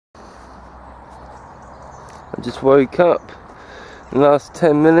I just woke up. In the last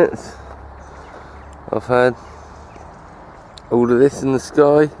 10 minutes I've had all of this in the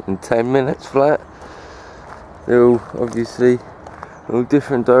sky in 10 minutes flat. They're all obviously all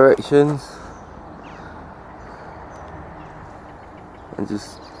different directions and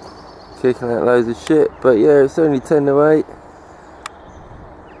just kicking out loads of shit. But yeah, it's only 10 to 8.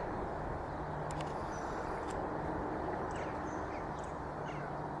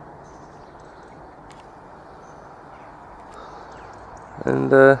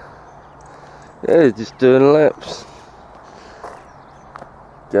 And yeah, just doing laps,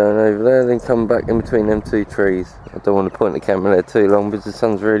 going over there, then come back in between them two trees. I don't want to point the camera there too long because the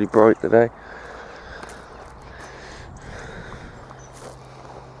sun's really bright today.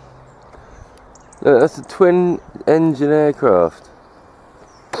 Look, that's a twin engine aircraft,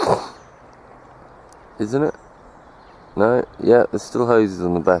 isn't it? No? Yeah, there's still hoses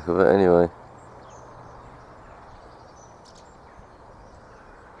on the back of it anyway.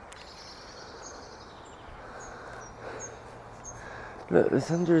 Look, there's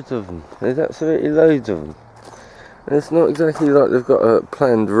hundreds of them. There's absolutely loads of them. And it's not exactly like they've got a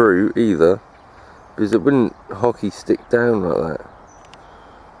planned route either, because it wouldn't hockey stick down like that.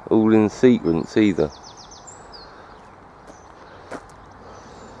 All in sequence either.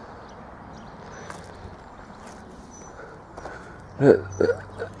 Look,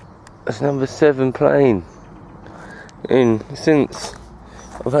 that's number 7 plane in since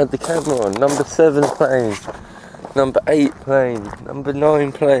I've had the camera on. Number 7 plane. Number 8 plane, number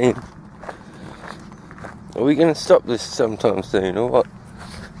 9 plane. Are we going to stop this sometime soon or what?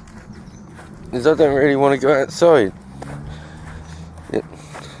 Because I don't really want to go outside. Yeah.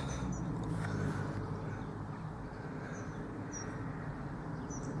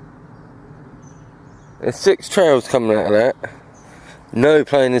 There's 6 trails coming out of that. No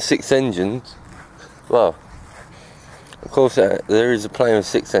plane with 6 engines. Well, of course there is a plane with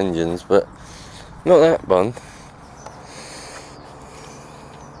 6 engines, but not that one.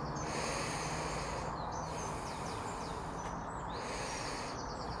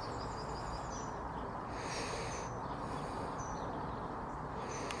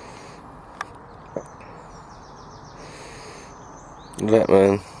 That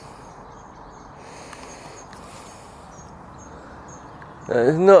man. That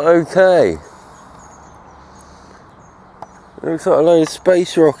is not okay. It looks like a load of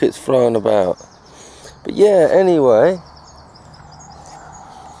space rockets flying about. But yeah, anyway.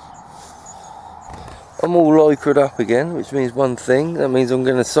 I'm all lycraed up again, which means one thing. That means I'm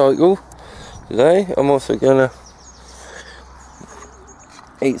going to cycle today. I'm also going to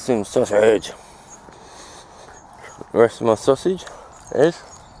eat some sausage. The rest of my sausage is,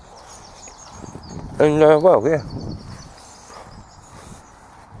 and well, yeah,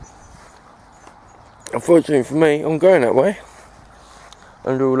 unfortunately for me, I'm going that way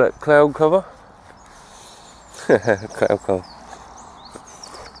under all that cloud cover. Cloud cover.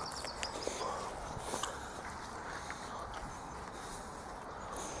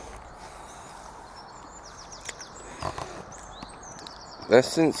 That's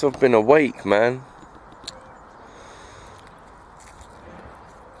since I've been awake, man.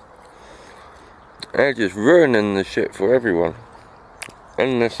 They're just ruining the shit for everyone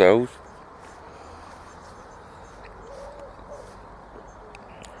and themselves.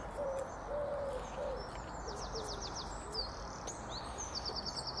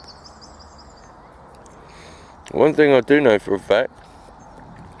 One thing I do know for a fact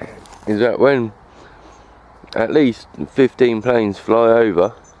is that when at least 15 planes fly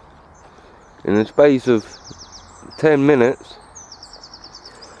over in the space of 10 minutes,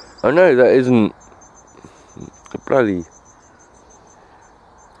 I know that isn't a bloody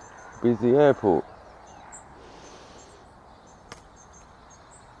busy airport.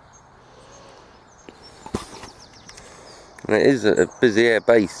 And it is a busy air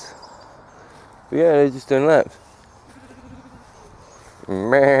base. But yeah, they're just doing laps.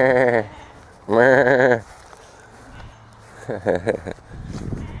 Meh, meh.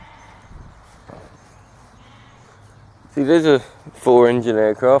 See, there's a 4-engine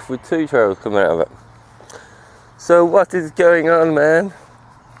aircraft with 2 trails coming out of it. So what is going on, man?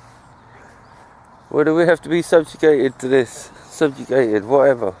 Why do we have to be subjugated to this? Subjugated,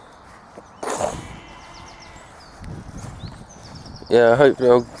 whatever. Yeah, hopefully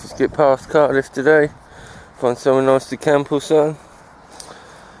I'll just get past Cardiff today, find somewhere nice to camp or something,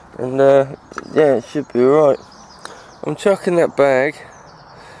 and yeah, it should be alright. I'm chucking that bag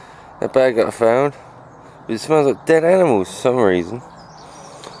that I found. It smells like dead animals for some reason.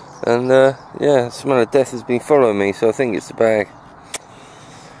 And yeah, the smell of death has been following me, so I think it's the bag.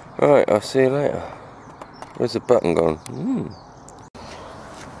 Right, I'll see you later. Where's the button gone?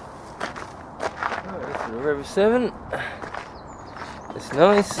 Right, this is the River 7. It's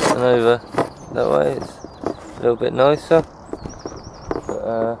nice, and over that way it's a little bit nicer.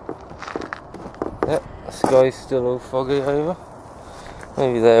 But yeah, the sky's still all foggy over.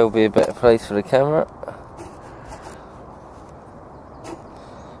 Maybe there will be a better place for the camera.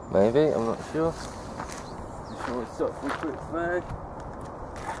 Maybe, I'm not sure. Just want to stop for a quick flag.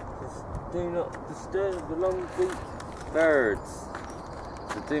 Do not disturb the long-beaked birds.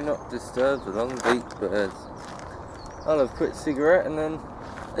 So do not disturb the long-beaked birds. I'll have a quick cigarette and then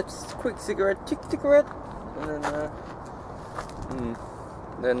it's a quick cigarette, cigarette, and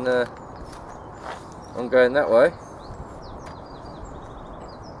then I'm going that way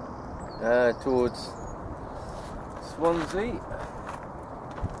towards Swansea,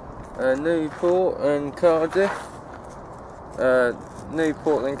 Newport and Cardiff.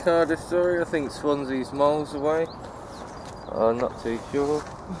 Newport and Cardiff, sorry. I think Swansea's miles away. I'm not too sure.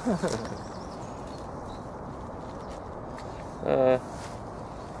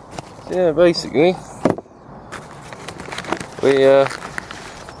 Yeah, basically we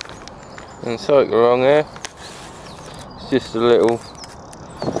can cycle along here. It's just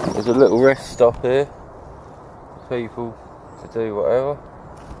there's a little rest stop here for people to do whatever,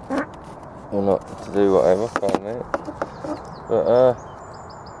 or not to do whatever, can't it? But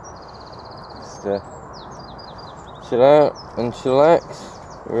just chill out and chillax,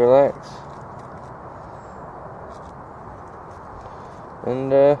 relax,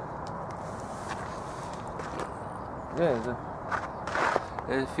 and yeah,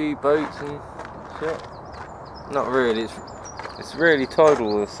 there's a few boats and shit. Not really. It's really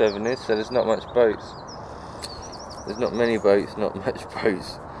tidal, the 7 is, so there's not much boats. There's not many boats, not much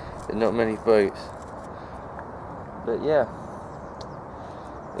boats. There's not many boats. But yeah,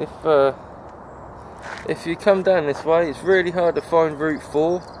 if you come down this way, it's really hard to find Route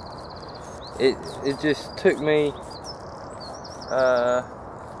 4. It just took me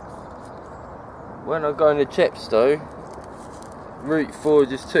when I go into Chepstow, Route 4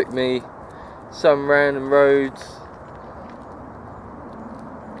 just took me some random roads,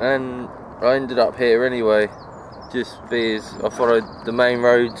 and I ended up here anyway, just because I followed the main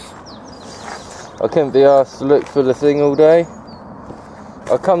roads. I couldn't be asked to look for the thing all day.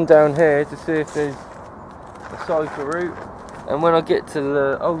 I come down here to see if there's a cycle route, and when I get to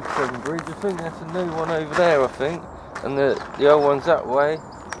the old Severn Bridge, I think that's a new one over there, I think, and the old one's that way,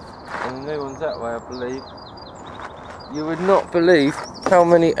 and the new one's that way, I believe. You would not believe how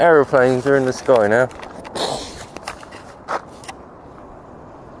many aeroplanes are in the sky now.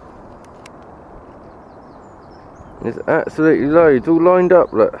 There's absolutely loads, all lined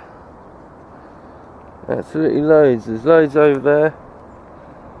up, look. Absolutely loads. There's loads over there,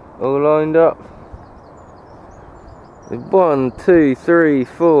 all lined up. There's 1, 2, 3,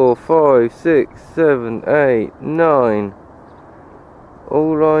 4, 5, 6, 7, 8, 9,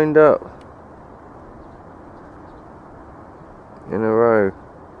 all lined up in a row,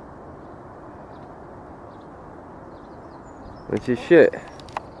 which is shit.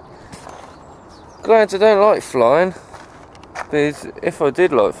 Glad I don't like flying, because if I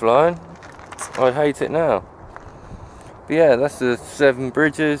did like flying, I'd hate it now. But yeah, that's the 7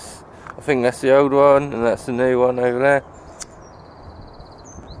 bridges. I think that's the old one, and that's the new one over there.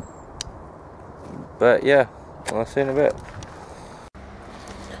 But yeah, I'll see you in a bit.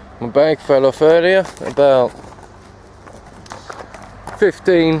 My bag fell off earlier, about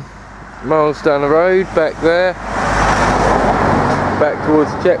 15 miles down the road, back there, back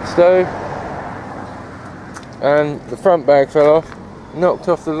towards Chepstow, and the front bag fell off, knocked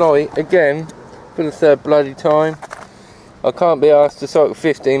off the light again for the 3rd bloody time. I can't be asked to cycle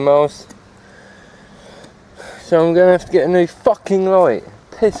 15 miles, so I'm gonna have to get a new fucking light.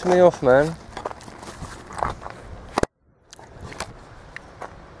 Piss me off, man.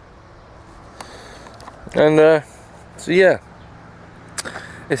 And so yeah,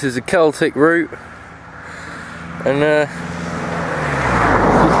 this is a Celtic route, and just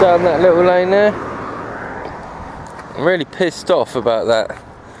down that little lane there. I'm really pissed off about that.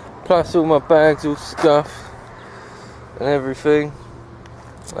 Plus all my bags all scuffed and everything.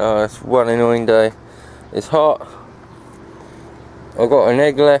 Oh, it's one annoying day. It's hot. I've got an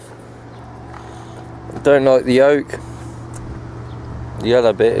egg left. I don't like the yolk, the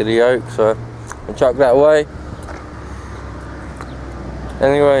other bit of the yolk, so I'll chuck that away.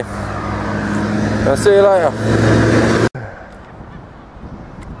 Anyway, I'll see you later.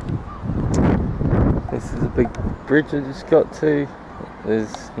 This is a big bridge I just got to.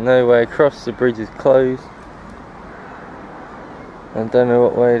 There's no way across, the bridge is closed. I don't know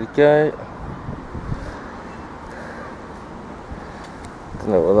what way to go. Don't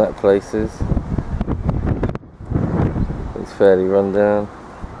know what that place is. It's fairly run down.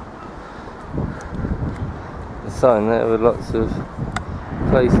 The sign there with lots of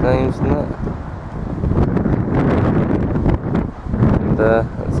place names and that. And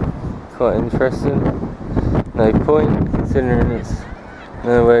that's quite interesting. No point, considering it's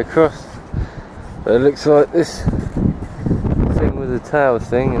nowhere across. But it looks like this thing with the tower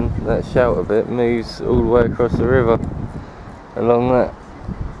thing and that shelter bit moves all the way across the river along that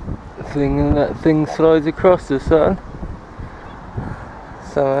thing, and that thing slides across or something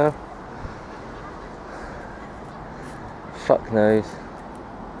somehow. Fuck knows.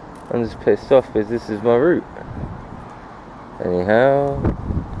 I'm just pissed off because this is my route. Anyhow,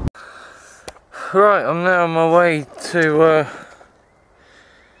 right, I'm now on my way to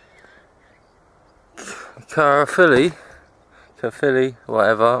Caerphilly,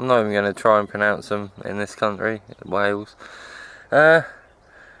 whatever. I'm not even going to try and pronounce them in this country, Wales.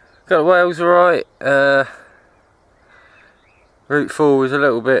 Got Wales alright. Route 4 was a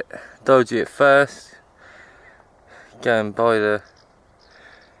little bit dodgy at first. Going by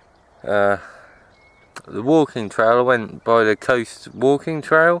the walking trail, I went by the coast walking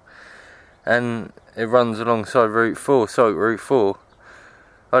trail, and it runs alongside Route 4, Site Route 4.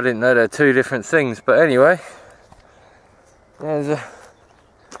 I didn't know they're two different things, but anyway, there's a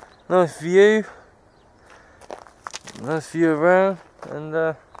nice view around, and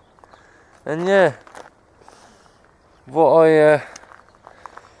yeah,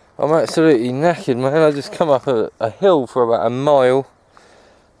 I'm absolutely knackered, man. I just come up a hill for about a mile,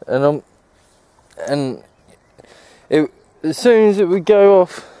 and as soon as it would go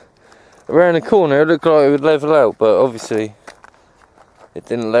off around the corner, it looked like it would level out, but obviously it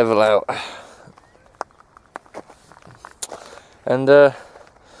didn't level out. And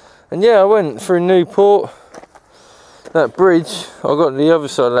yeah, I went through Newport, that bridge. I got to the other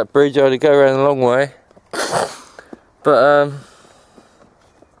side of that bridge. I had to go around a long way, but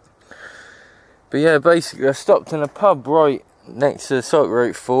yeah, basically I stopped in a pub right next to the Site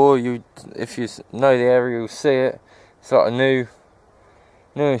Route 4. If you know the area, you'll see it. It's like a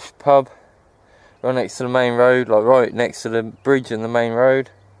newish pub right next to the main road, like right next to the bridge and the main road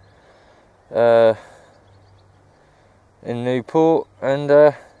in Newport. And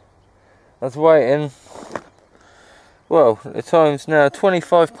I was waiting. Well, the time's now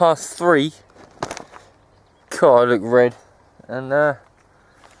 3:25. God, I look red. And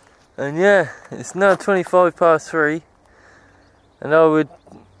yeah, it's now 3:25, and I would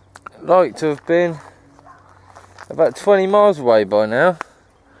like to have been about 20 miles away by now,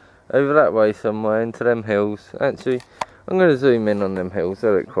 over that way somewhere into them hills. Actually, I'm going to zoom in on them hills, they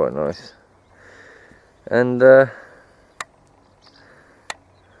look quite nice. And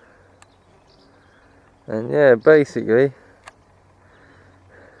yeah, basically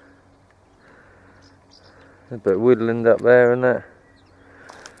a bit of woodland up there and that.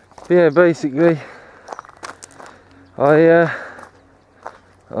 But yeah, basically I'm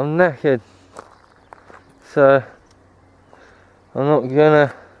knackered, so I'm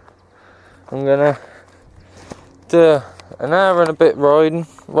gonna do an hour and a bit riding.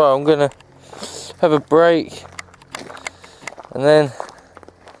 Well, I'm gonna have a break, and then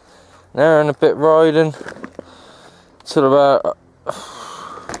an hour and a bit riding till about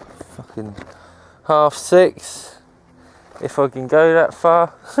fucking 6:30, if I can go that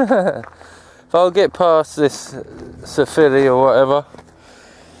far. If I'll get past this Caerphilly or whatever,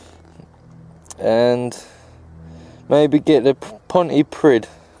 and maybe get to Pontypridd.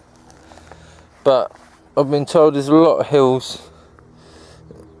 But I've been told there's a lot of hills,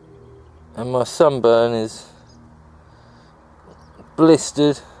 and my sunburn is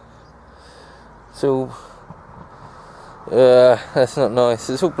blistered. So that's not nice.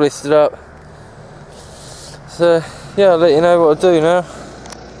 It's all blistered up. So yeah, I'll let you know what I do now.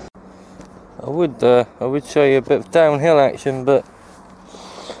 I would show you a bit of downhill action, but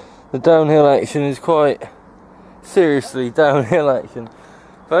the downhill action is quite seriously downhill action.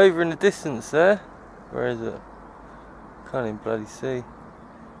 But over in the distance there, where is it? Can't even bloody see.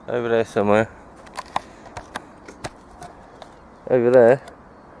 Over there somewhere. Over there.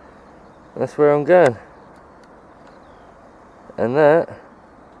 That's where I'm going. And that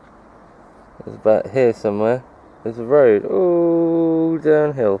is about here somewhere. There's a road all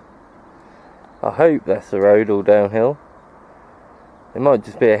downhill. I hope that's the road all downhill. It might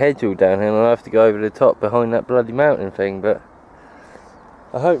just be a hedge all downhill and I'll have to go over the top behind that bloody mountain thing, but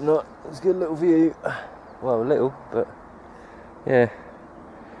I hope not. It's a good little view. Well, a little, but yeah.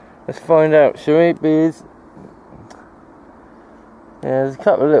 Let's find out, shall we? Because yeah, there's a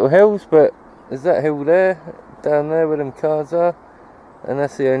couple of little hills, but there's that hill there, down there where them cars are. and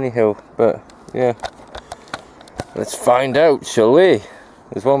that's the only hill. But yeah, let's find out, shall we?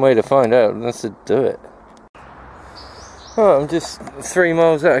 There's one way to find out, and that's to do it. Right, I'm just 3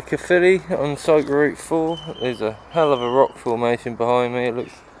 miles out of Caerphilly on cycle route 4. There's a hell of a rock formation behind me. It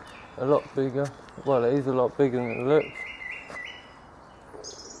looks a lot bigger. Well, it is a lot bigger than it looks.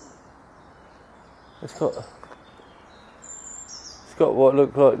 It's got what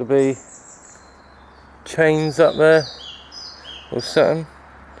look like to be chains up there or something.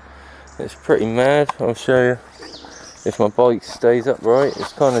 It's pretty mad. I'll show you if my bike stays upright.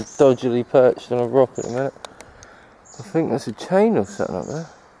 It's kind of dodgily perched on a rock at the minute. I think there's a chain or something up there.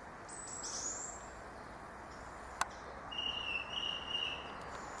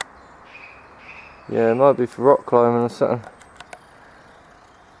 Yeah, it might be for rock climbing or something.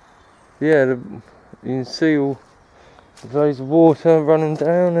 Yeah, you can see all those water running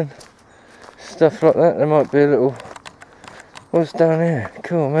down and stuff like that. There might be a little... What's down here?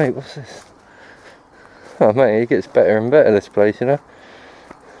 Cool, mate, what's this? Oh mate, it gets better and better, this place, you know.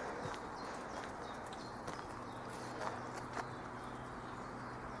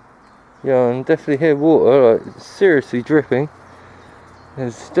 Yeah, I can definitely hear water, like seriously dripping.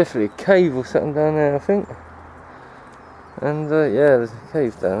 There's definitely a cave or something down there, I think. And yeah, there's a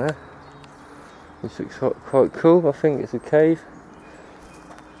cave down there, which looks quite cool. I think it's a cave.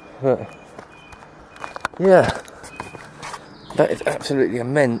 But yeah, that is absolutely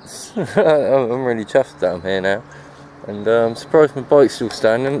immense. I'm really chuffed that I'm here now. And I'm surprised my bike's still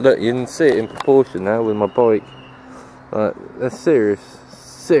standing. Look, you can see it in proportion now with my bike. Like, that's serious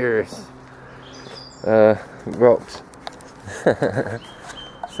rocks.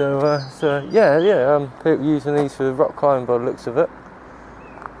 So yeah, people using these for rock climbing by the looks of it.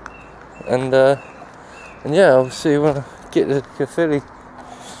 And yeah, I'll see you when I get to Caerphilly.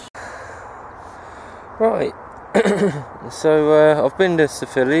 Right. So I've been to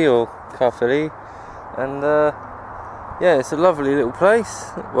Caerphilly, and yeah, it's a lovely little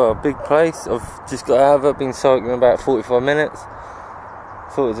place. Well, a big place. I've just got out of it. Been cycling about 45 minutes.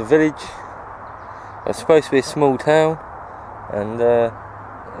 Thought it was a village. It's supposed to be a small town, and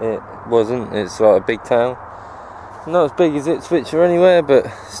it wasn't. It's like a big town. Not as big as Ipswich or anywhere, but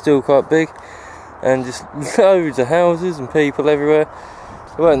still quite big. And just loads of houses and people everywhere.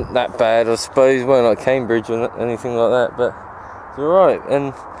 It weren't that bad, I suppose. It weren't like Cambridge or anything like that, but it's alright.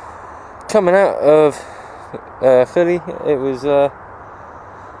 And coming out of Philly, it was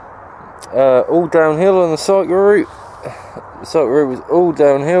all downhill on the cycle route. The cycle route was all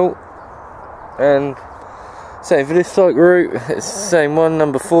downhill, and same for this cycle route. It's the same one,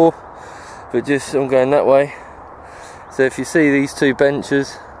 number 4, but just I'm going that way. So if you see these 2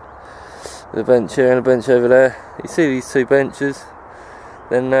 benches, the bench here and a bench over there, you see these 2 benches,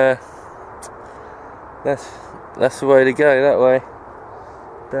 then that's the way to go, that way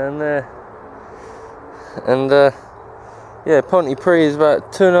down there. And yeah, Pontypridd is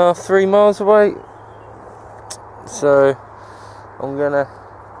about 2.5–3 miles away, so I'm gonna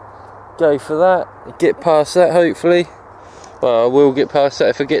go for that, get past that hopefully. Well, I will get past that.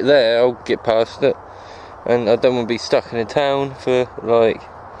 If I get there, I'll get past it, and I don't want to be stuck in a town for like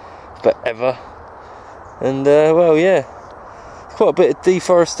forever. And well, yeah, quite a bit of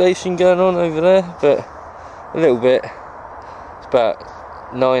deforestation going on over there, but a little bit. It's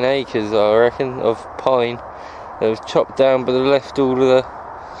about 9 acres, I reckon, of pine that was chopped down, but they left all of the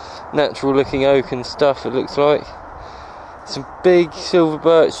natural looking oak and stuff, it looks like. Some big silver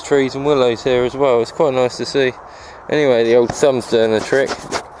birch trees and willows here as well. It's quite nice to see. Anyway, the old thumb's doing the trick.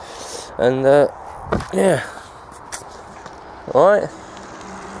 And yeah, alright.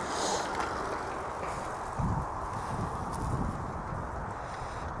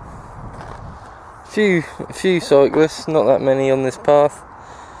 A few cyclists, not that many on this path.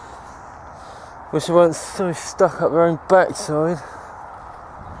 Wish they weren't so stuck up their own backside.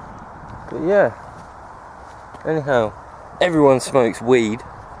 But yeah. Anyhow, everyone smokes weed.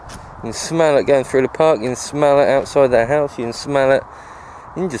 You can smell it going through the park, you can smell it outside their house, you can smell it.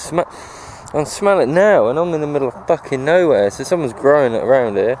 You can just smell. I can smell it now, and I'm in the middle of fucking nowhere, so someone's growing it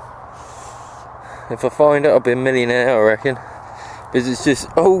around here. If I find it, I'll be a millionaire, I reckon. Because it's just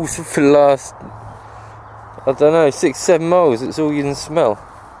all for the last, I don't know, 6–7 miles, it's all you can smell.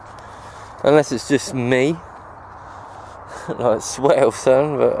 Unless it's just me. Like sweat or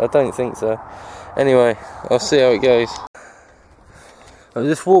something, but I don't think so. Anyway, I'll see how it goes. I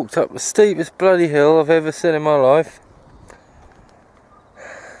just walked up the steepest bloody hill I've ever seen in my life.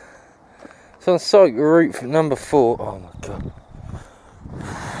 It's on cycle route number 4. Oh my god.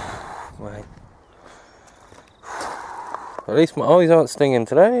 Mate. At least my eyes aren't stinging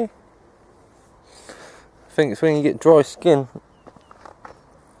today. I think it's when you get dry skin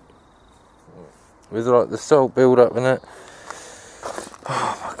with like the salt build up and that.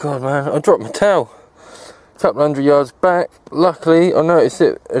 Oh my god, man, I dropped my towel a couple hundred yards back. Luckily I noticed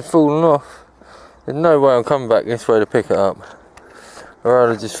it had fallen off. There's no way I'm coming back this way to pick it up, or I'd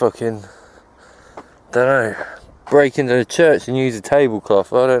have just fucking, don't know, break into the church and use a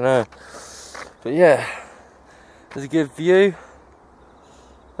tablecloth, I don't know. But yeah, there's a good view.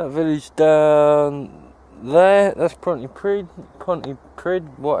 That village down there, that's pontypridd,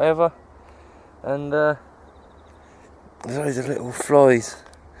 whatever. And there's loads of little flies.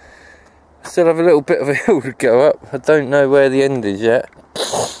 I still have a little bit of a hill to go up. I don't know where the end is yet,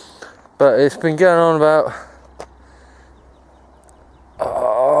 but it's been going on about,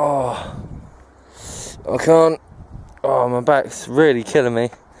 oh, I can't, oh, my back's really killing me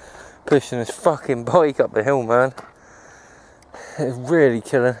pushing this fucking bike up the hill, man. It's really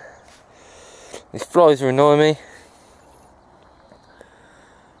killing. These flies are annoying me.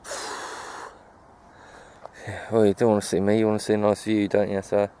 Well, you don't want to see me, you want to see a nice view, don't you?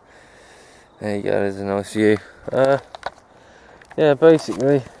 So there you go, there's a nice view. Yeah,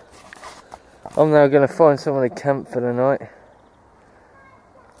 basically I'm now going to find somewhere to camp for the night.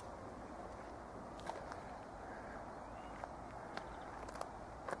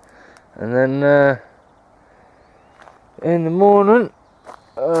 And then in the morning,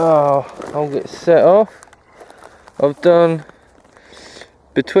 I'll get set off. I've done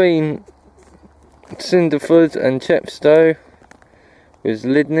between Cinderford and Chepstow was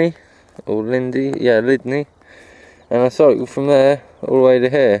Lydney, or Lindy, yeah, Lydney, and I cycled from there all the way to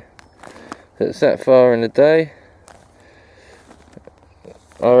here. So it's that far in the day.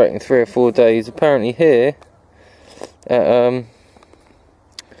 I reckon 3 or 4 days. Apparently here at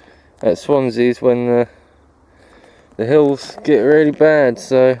Swansea's when the hills get really bad.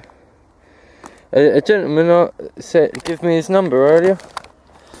 So a gentleman said, give me his number earlier,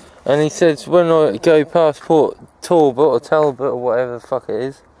 and he said when I go past Port Talbot or Talbot or whatever the fuck it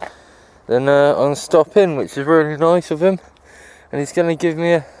is, then I'll stop in, which is really nice of him, and he's gonna give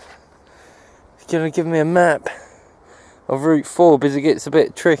me a map of Route 4 because it gets a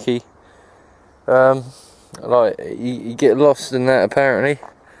bit tricky. Like you get lost in that apparently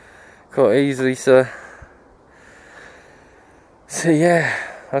quite easily. So yeah,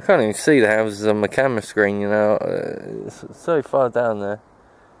 I can't even see the houses on my camera screen, you know. It's so far down there.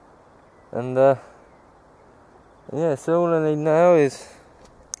 And yeah, so all I need now is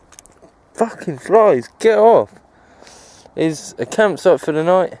fucking flies, get off, is a campsite for the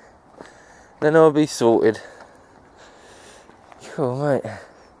night, then I'll be sorted. Cool, mate.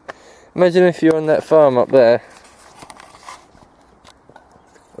 Imagine if you're on that farm up there,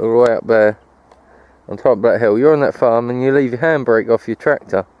 all the way up there on top of that hill, you're on that farm and you leave your handbrake off your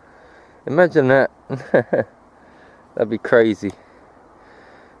tractor. Imagine that. That'd be crazy.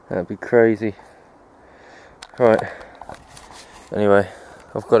 That'd be crazy. Right, anyway,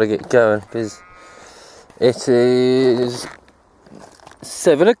 I've got to get going because it is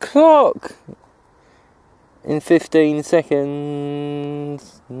 7 o'clock in 15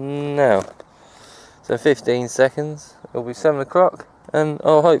 seconds now. So 15 seconds, it'll be 7 o'clock, and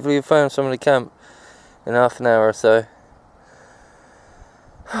I'll hopefully have found someone to camp in half an hour or so.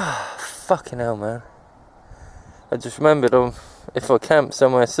 Fucking hell, man. I just remembered if I camp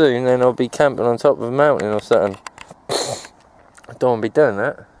somewhere soon, then I'll be camping on top of a mountain or something. I don't want to be doing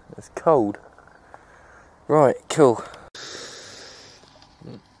that. It's cold. Right, cool.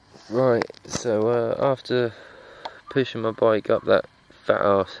 Right, so after pushing my bike up that fat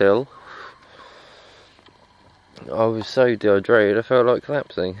ass hill, I was so dehydrated I felt like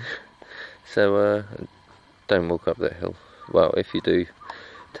collapsing. So don't walk up that hill. Well, if you do,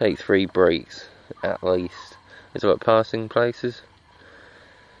 take 3 breaks at least. It's like passing places.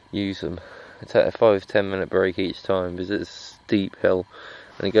 Use them. Take a 5-10 minute break each time because it's a steep hill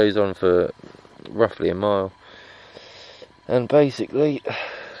and it goes on for roughly a mile. And basically,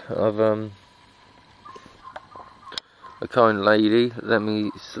 I've a kind lady let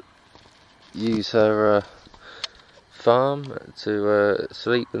me use her farm to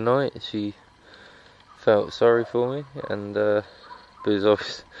sleep the night. She felt sorry for me, and because I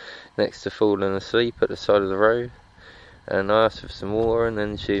was next to falling asleep at the side of the road, and I asked for some water, and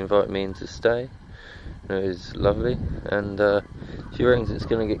then she invited me in to stay. And it was lovely, and she reckons it's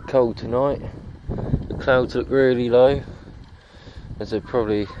going to get cold tonight. The clouds look really low, as they're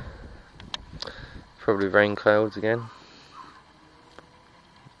probably rain clouds again.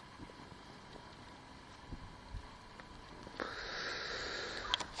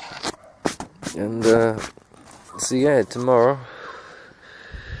 And so yeah, tomorrow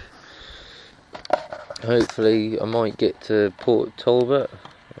hopefully I might get to Port Talbot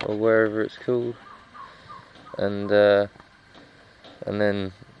or wherever it's called. and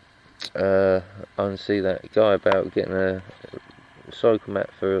then I see that guy about getting a cycle mat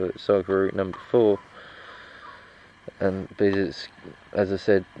for cycle route number 4, and because it's, as I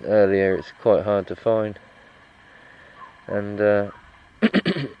said earlier, it's quite hard to find, and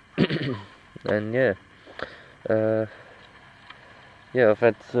and yeah, I've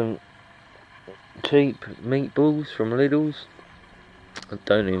had some cheap meatballs from Lidl's. I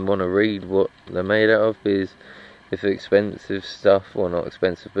don't even want to read what they're made out of, because if expensive stuff, well, not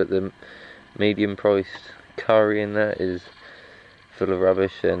expensive, but the medium priced curry in that is full of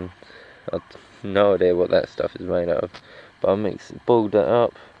rubbish, and I've no idea what that stuff is made out of. But I boiled that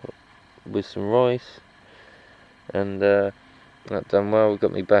up with some rice, and that done well,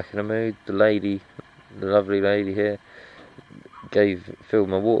 got me back in the mood. The lovely lady here, filled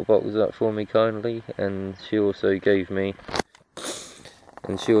my water bottles up for me kindly, and she also gave me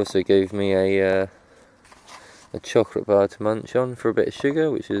a chocolate bar to munch on for a bit of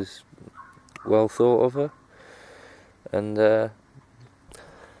sugar, which is well thought of her.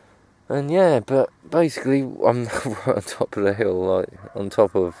 And yeah, but basically I'm right on top of the hill, like on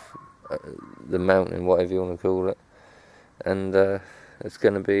top of the mountain, whatever you want to call it, and it's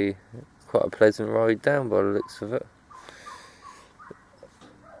going to be quite a pleasant ride down by the looks of it.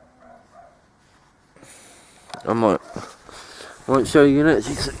 I might show you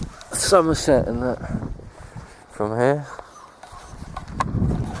actually Somerset and that from here.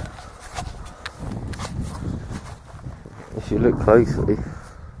 If you look closely,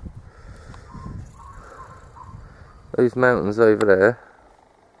 those mountains over there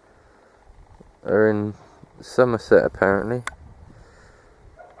are in Somerset apparently,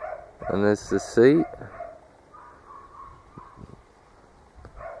 and there's the sea.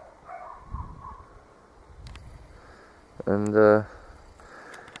 And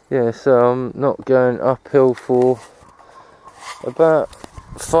yeah, so I'm not going uphill for about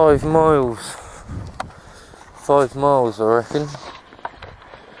 5 miles. 5 miles, I reckon.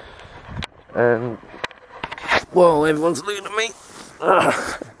 And whoa, everyone's looking at me.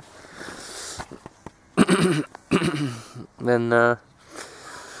 Then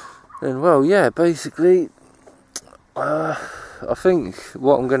well, yeah, basically, I think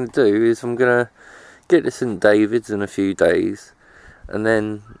what I'm going to do is I'm going to get to St David's in a few days, and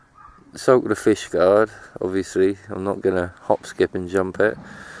then soak the fish guard. Obviously I'm not going to hop, skip and jump it,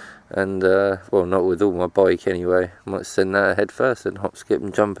 and well, not with all my bike anyway. I might send that ahead first and hop, skip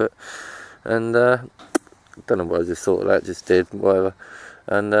and jump it, and don't know what I just thought of that, just did, whatever.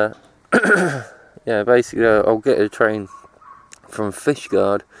 And yeah, basically I'll get a train from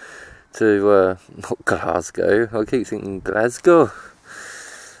Fishguard to not Glasgow, I keep thinking Glasgow.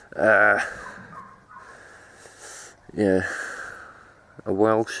 Yeah, a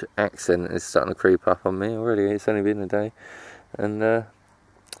Welsh accent is starting to creep up on me already. It's only been a day, and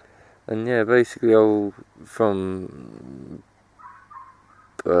yeah, basically from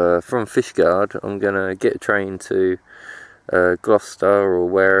Fishguard I'm gonna get a train to Gloucester or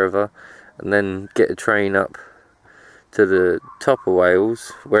wherever, and then get a train up to the top of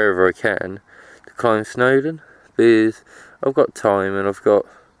Wales, wherever I can, to climb Snowdon, because I've got time, and I've got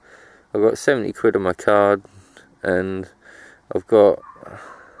 70 quid on my card, and I've got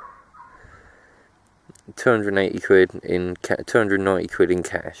 290 quid in 290 quid in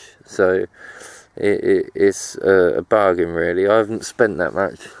cash. So it's a bargain, really. I haven't spent that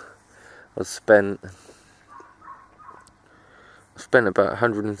much. I've spent about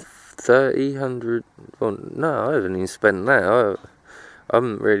 130, well, no, I haven't even spent that. I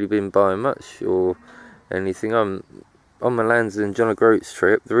haven't really been buying much or anything. I'm on my Lansdowne John O'Groats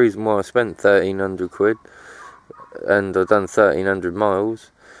trip. The reason why I spent 1,300 quid and I've done 1,300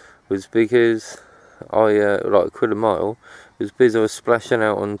 miles was because I like a quid a mile, was because I was splashing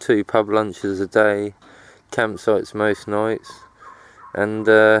out on 2 pub lunches a day, campsites most nights, and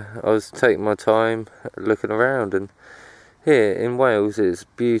I was taking my time looking around. And here in Wales it's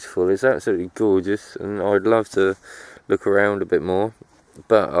beautiful, it's absolutely gorgeous, and I'd love to look around a bit more,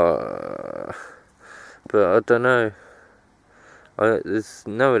 but I don't know. There's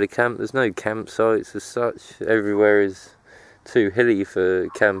nowhere to camp, there's no campsites as such, everywhere is too hilly for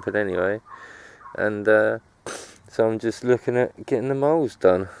camping anyway, and so I'm just looking at getting the moles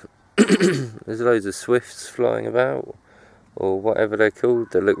done. There's loads of swifts flying about, or whatever they're called,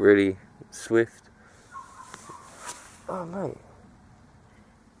 they look really swift. Oh mate,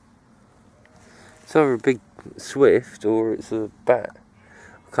 it's either a big swift or it's a bat,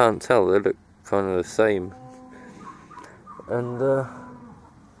 I can't tell, they look kind of the same. And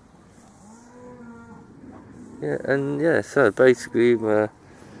yeah, so basically my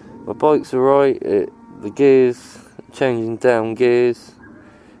bike's alright. the gears, changing down gears,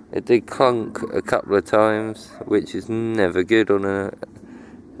 it did clunk a couple of times, which is never good on a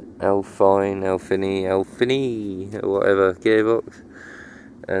L-fine, L-finny, or whatever gearbox.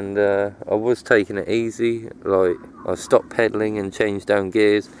 And I was taking it easy, like I stopped pedalling and changed down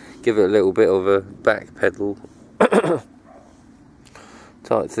gears, give it a little bit of a back pedal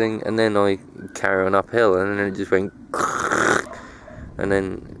type thing, and then I carry on uphill, and then it just went and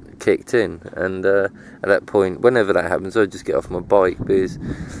then kicked in. And at that point, whenever that happens, I just get off my bike, because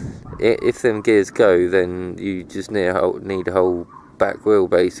if them gears go, then you just need a whole back wheel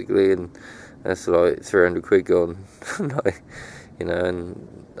basically, and that's like 300 quid gone. Like, you know,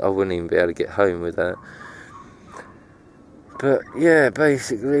 and I wouldn't even be able to get home with that. But yeah,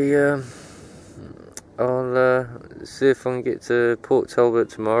 basically I'll see if I can get to Port Talbot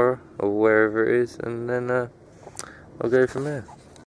tomorrow, or wherever it is, and then I'll go from there.